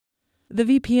The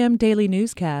VPM Daily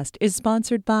Newscast is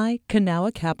sponsored by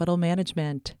Kanawha Capital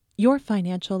Management. Your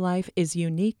financial life is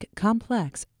unique,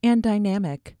 complex, and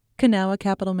dynamic. Kanawha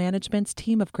Capital Management's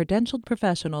team of credentialed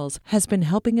professionals has been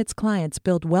helping its clients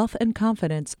build wealth and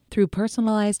confidence through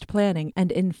personalized planning and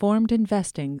informed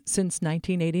investing since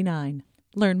 1989.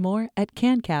 Learn more at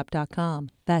cancap.com.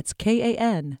 That's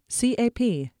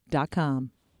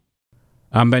KANCAP.com.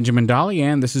 I'm Benjamin Dolly,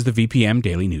 and this is the VPM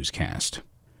Daily Newscast.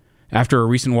 After a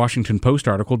recent Washington Post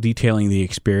article detailing the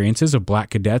experiences of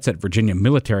black cadets at Virginia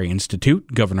Military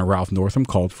Institute, Governor Ralph Northam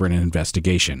called for an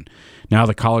investigation. Now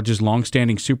the college's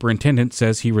longstanding superintendent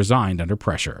says he resigned under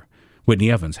pressure.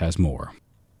 Whitney Evans has more.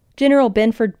 General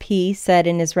Benford P. said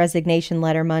in his resignation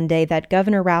letter Monday that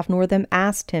Governor Ralph Northam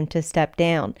asked him to step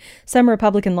down. Some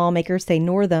Republican lawmakers say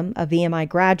Northam, a VMI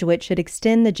graduate, should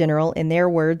extend the general, in their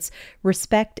words,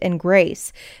 respect and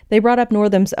grace. They brought up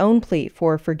Northam's own plea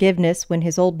for forgiveness when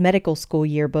his old medical school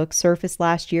yearbook surfaced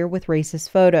last year with racist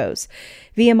photos.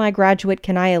 VMI graduate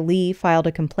Kenaya Lee filed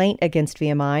a complaint against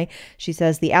VMI. She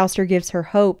says the ouster gives her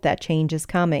hope that change is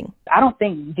coming. I don't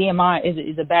think VMI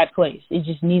is a bad place. It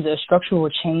just needs a structural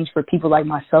change for people like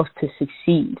myself to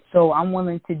succeed. So I'm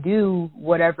willing to do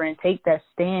whatever and take that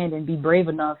stand and be brave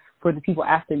enough for the people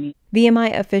after me.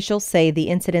 VMI officials say the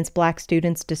incidents black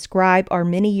students describe are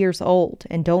many years old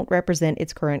and don't represent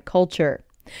its current culture.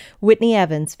 Whitney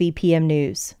Evans, VPM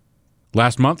News.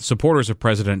 Last month, supporters of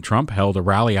President Trump held a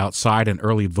rally outside an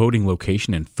early voting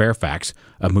location in Fairfax,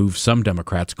 a move some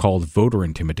Democrats called voter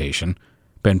intimidation.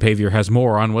 Ben Paviour has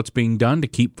more on what's being done to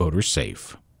keep voters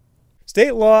safe.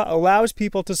 State law allows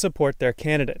people to support their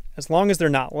candidate, as long as they're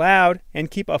not loud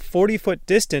and keep a 40-foot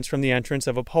distance from the entrance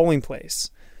of a polling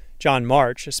place. John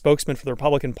March, a spokesman for the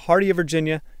Republican Party of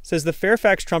Virginia, says the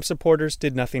Fairfax Trump supporters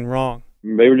did nothing wrong.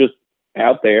 They were just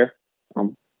out there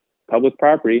on public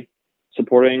property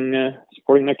supporting their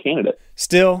candidate.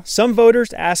 Still, some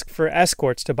voters asked for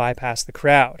escorts to bypass the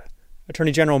crowd.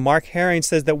 Attorney General Mark Herring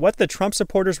says that what the Trump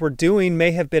supporters were doing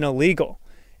may have been illegal.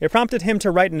 It prompted him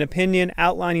to write an opinion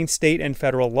outlining state and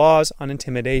federal laws on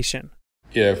intimidation.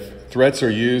 If threats are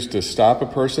used to stop a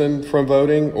person from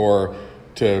voting or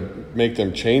to make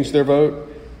them change their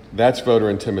vote, that's voter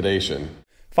intimidation.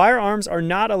 Firearms are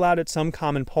not allowed at some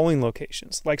common polling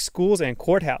locations, like schools and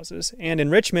courthouses, and in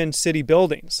Richmond, city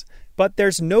buildings. But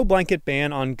there's no blanket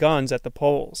ban on guns at the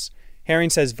polls.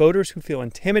 Herring says voters who feel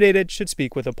intimidated should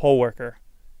speak with a poll worker.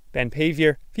 Ben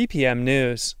Paviour, VPM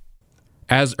News.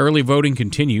 As early voting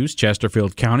continues,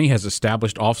 Chesterfield County has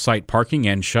established off-site parking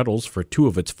and shuttles for 2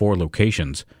 of its 4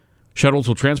 locations. Shuttles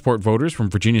will transport voters from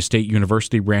Virginia State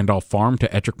University Randolph Farm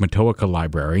to Ettrick-Matoaca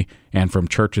Library and from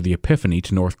Church of the Epiphany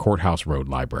to North Courthouse Road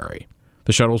Library.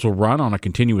 The shuttles will run on a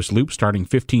continuous loop starting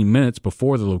 15 minutes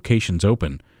before the locations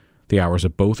open. The hours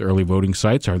of both early voting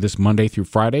sites are this Monday through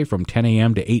Friday from 10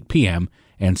 a.m. to 8 p.m.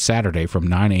 and Saturday from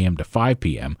 9 a.m. to 5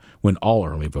 p.m. when all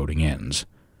early voting ends.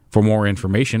 For more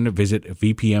information, visit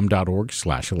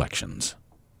vpm.org/elections.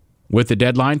 With the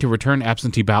deadline to return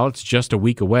absentee ballots just a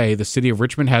week away, the city of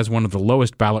Richmond has one of the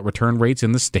lowest ballot return rates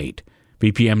in the state.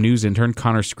 VPM News intern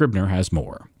Connor Scribner has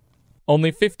more.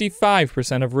 Only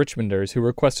 55% of Richmonders who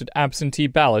requested absentee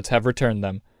ballots have returned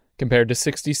them, compared to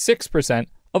 66%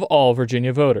 of all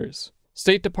Virginia voters.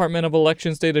 State Department of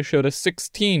Elections data showed a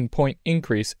 16-point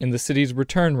increase in the city's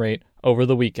return rate over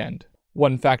the weekend.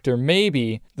 One factor may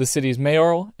be the city's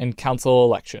mayoral and council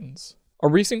elections. A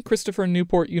recent Christopher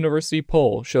Newport University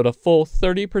poll showed a full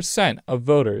 30% of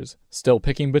voters still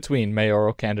picking between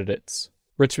mayoral candidates.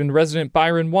 Richmond resident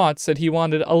Byron Watts said he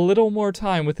wanted a little more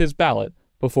time with his ballot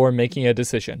before making a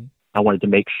decision. I wanted to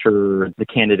make sure the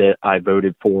candidate I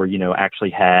voted for,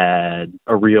 actually had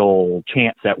a real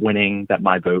chance at winning, that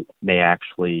my vote may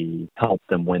actually help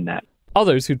them win that.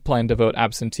 Others who'd planned to vote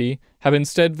absentee have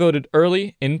instead voted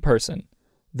early in person.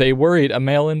 They worried a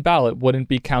mail-in ballot wouldn't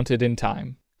be counted in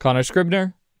time. Connor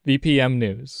Scribner, VPM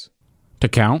News. To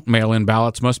count, mail-in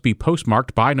ballots must be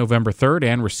postmarked by November 3rd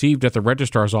and received at the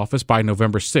registrar's office by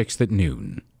November 6th at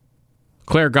noon.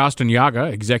 Claire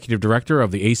Gastanaga, executive director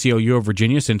of the ACLU of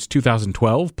Virginia since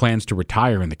 2012, plans to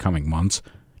retire in the coming months.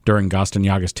 During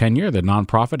Gastanaga's tenure, the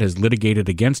nonprofit has litigated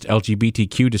against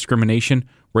LGBTQ discrimination,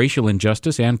 racial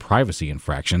injustice, and privacy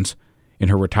infractions. In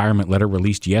her retirement letter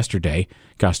released yesterday,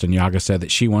 Gastanaga said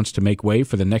that she wants to make way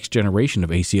for the next generation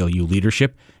of ACLU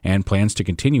leadership and plans to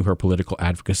continue her political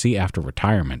advocacy after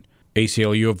retirement.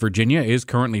 ACLU of Virginia is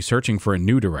currently searching for a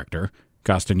new director.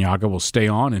 Gastanaga will stay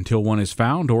on until one is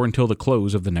found or until the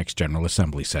close of the next General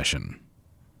Assembly session.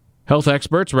 Health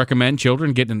experts recommend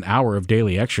children get an hour of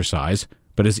daily exercise,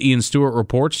 but as Ian Stewart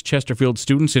reports, Chesterfield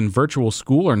students in virtual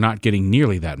school are not getting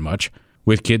nearly that much.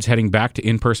 With kids heading back to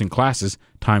in-person classes,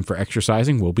 time for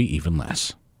exercising will be even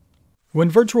less. When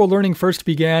virtual learning first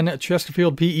began,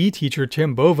 Chesterfield PE teacher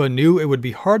Tim Bova knew it would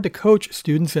be hard to coach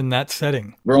students in that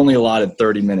setting. We're only allotted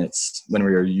 30 minutes when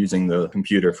we are using the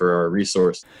computer for our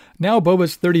resource. Now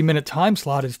Bova's 30-minute time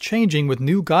slot is changing with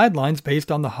new guidelines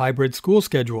based on the hybrid school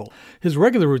schedule. His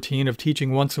regular routine of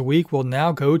teaching once a week will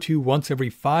now go to once every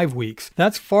 5 weeks.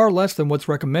 That's far less than what's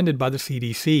recommended by the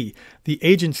CDC. The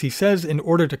agency says in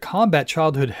order to combat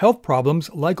childhood health problems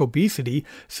like obesity,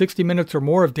 60 minutes or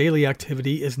more of daily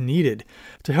activity is needed.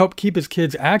 To help keep his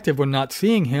kids active when not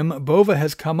seeing him, Bova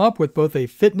has come up with both a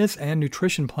fitness and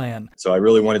nutrition plan. So I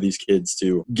really wanted these kids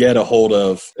to get a hold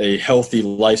of a healthy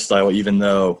lifestyle, even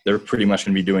though they're pretty much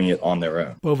going to be doing it on their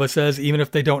own. Bova says even if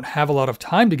they don't have a lot of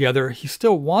time together, he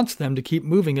still wants them to keep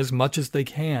moving as much as they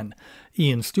can.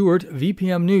 Ian Stewart,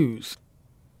 VPM News.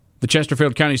 The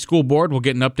Chesterfield County School Board will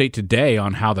get an update today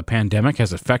on how the pandemic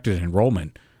has affected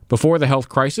enrollment. Before the health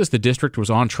crisis, the district was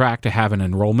on track to have an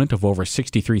enrollment of over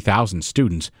 63,000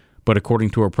 students, but according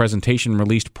to a presentation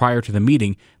released prior to the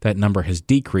meeting, that number has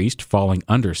decreased, falling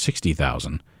under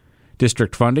 60,000.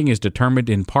 District funding is determined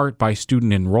in part by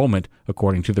student enrollment,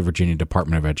 according to the Virginia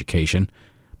Department of Education.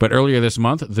 But earlier this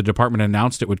month, the department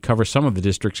announced it would cover some of the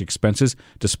district's expenses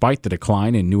despite the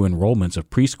decline in new enrollments of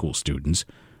preschool students.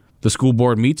 The school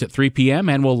board meets at 3 p.m.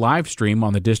 and will live stream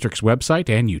on the district's website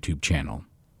and YouTube channel.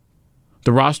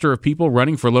 The roster of people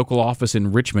running for local office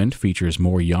in Richmond features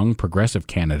more young, progressive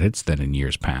candidates than in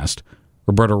years past.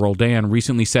 Roberta Roldan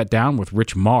recently sat down with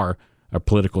Rich Marr, a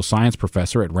political science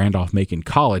professor at Randolph-Macon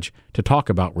College, to talk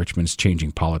about Richmond's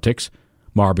changing politics.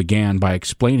 Marr began by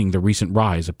explaining the recent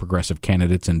rise of progressive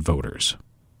candidates and voters.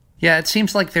 Yeah, it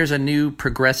seems like there's a new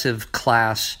progressive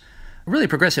class, really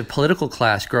progressive political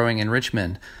class growing in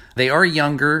Richmond. They are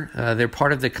younger. They're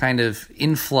part of the kind of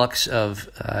influx of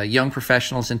young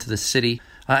professionals into the city.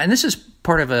 And this is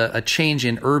part of a change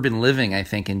in urban living, I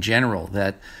think, in general,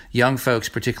 that young folks,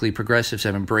 particularly progressives,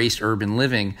 have embraced urban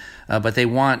living, but they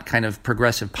want kind of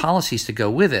progressive policies to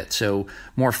go with it. So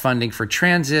more funding for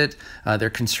transit. They're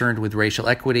concerned with racial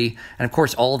equity. And of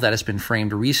course, all of that has been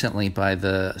framed recently by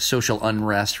the social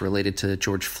unrest related to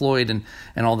George Floyd and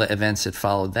all the events that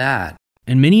followed that.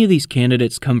 And many of these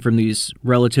candidates come from these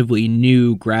relatively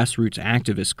new grassroots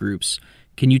activist groups.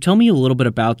 Can you tell me a little bit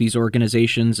about these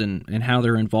organizations and how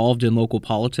they're involved in local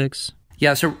politics?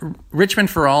 Yeah, so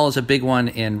Richmond for All is a big one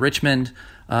in Richmond.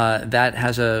 That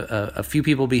has a few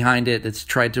people behind it. It's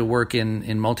tried to work in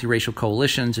multiracial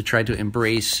coalitions. It tried to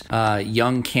embrace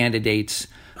young candidates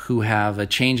who have a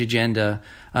change agenda.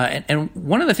 And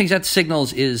one of the things that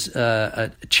signals is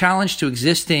a challenge to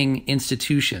existing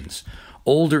institutions.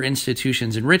 Older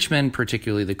institutions in Richmond,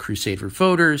 particularly the Crusade for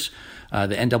Voters,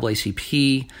 the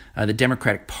NAACP, the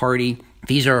Democratic Party.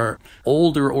 These are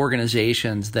older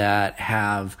organizations that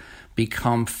have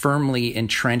become firmly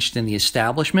entrenched in the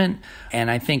establishment. And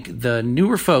I think the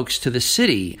newer folks to the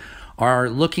city are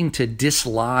looking to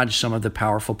dislodge some of the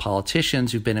powerful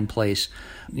politicians who've been in place,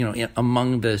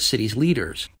 among the city's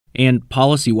leaders. And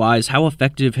policy-wise, how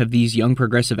effective have these young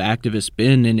progressive activists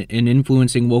been in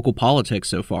influencing local politics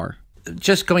so far?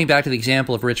 Just going back to the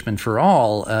example of Richmond for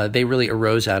All, they really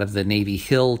arose out of the Navy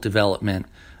Hill development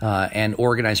and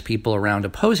organized people around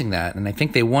opposing that. And I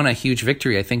think they won a huge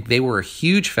victory. I think they were a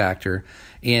huge factor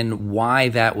in why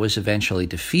that was eventually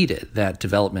defeated, that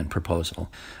development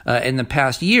proposal. In the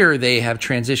past year, they have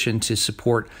transitioned to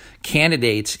support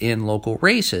candidates in local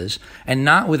races, and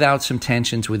not without some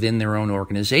tensions within their own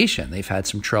organization. They've had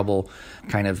some trouble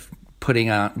kind of putting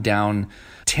down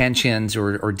tensions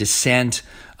or dissent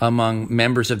among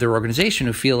members of their organization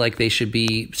who feel like they should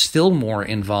be still more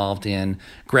involved in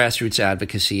grassroots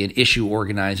advocacy and issue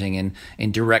organizing and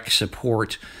in direct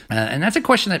support. And that's a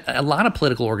question that a lot of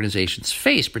political organizations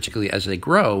face, particularly as they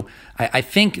grow. I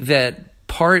think that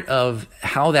part of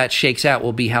how that shakes out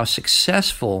will be how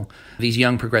successful these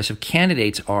young progressive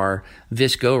candidates are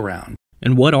this go-round.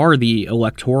 And what are the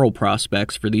electoral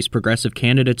prospects for these progressive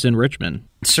candidates in Richmond?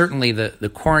 Certainly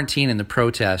the quarantine and the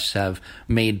protests have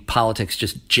made politics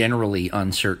just generally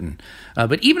uncertain.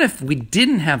 But even if we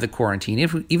didn't have the quarantine,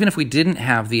 even if we didn't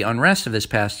have the unrest of this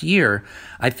past year,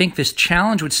 I think this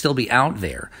challenge would still be out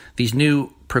there. These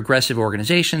new progressive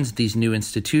organizations, these new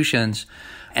institutions.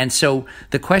 And so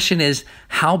the question is,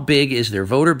 how big is their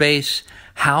voter base?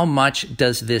 How much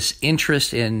does this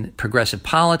interest in progressive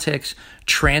politics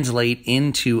translate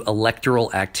into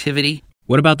electoral activity?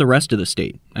 What about the rest of the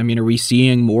state? I mean, are we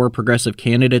seeing more progressive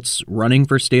candidates running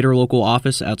for state or local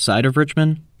office outside of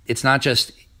Richmond? It's not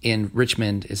just in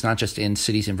Richmond. It's not just in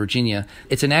cities in Virginia.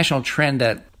 It's a national trend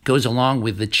that goes along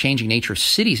with the changing nature of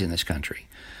cities in this country.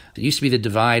 It used to be the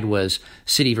divide was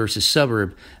city versus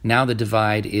suburb. Now the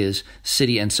divide is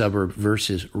city and suburb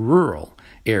versus rural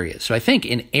areas. So I think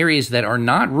in areas that are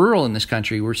not rural in this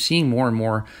country, we're seeing more and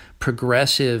more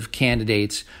progressive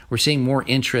candidates. We're seeing more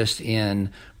interest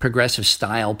in progressive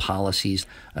style policies.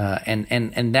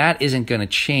 And that isn't going to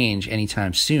change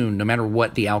anytime soon, no matter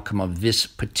what the outcome of this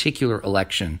particular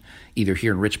election, either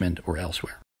here in Richmond or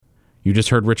elsewhere. You just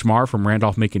heard Rich Marr from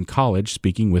Randolph-Macon College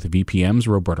speaking with VPM's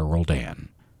Roberta Roldan.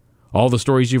 All the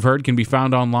stories you've heard can be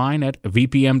found online at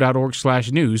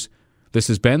vpm.org/news. This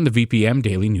has been the VPM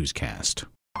Daily Newscast.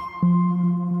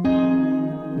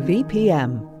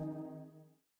 VPM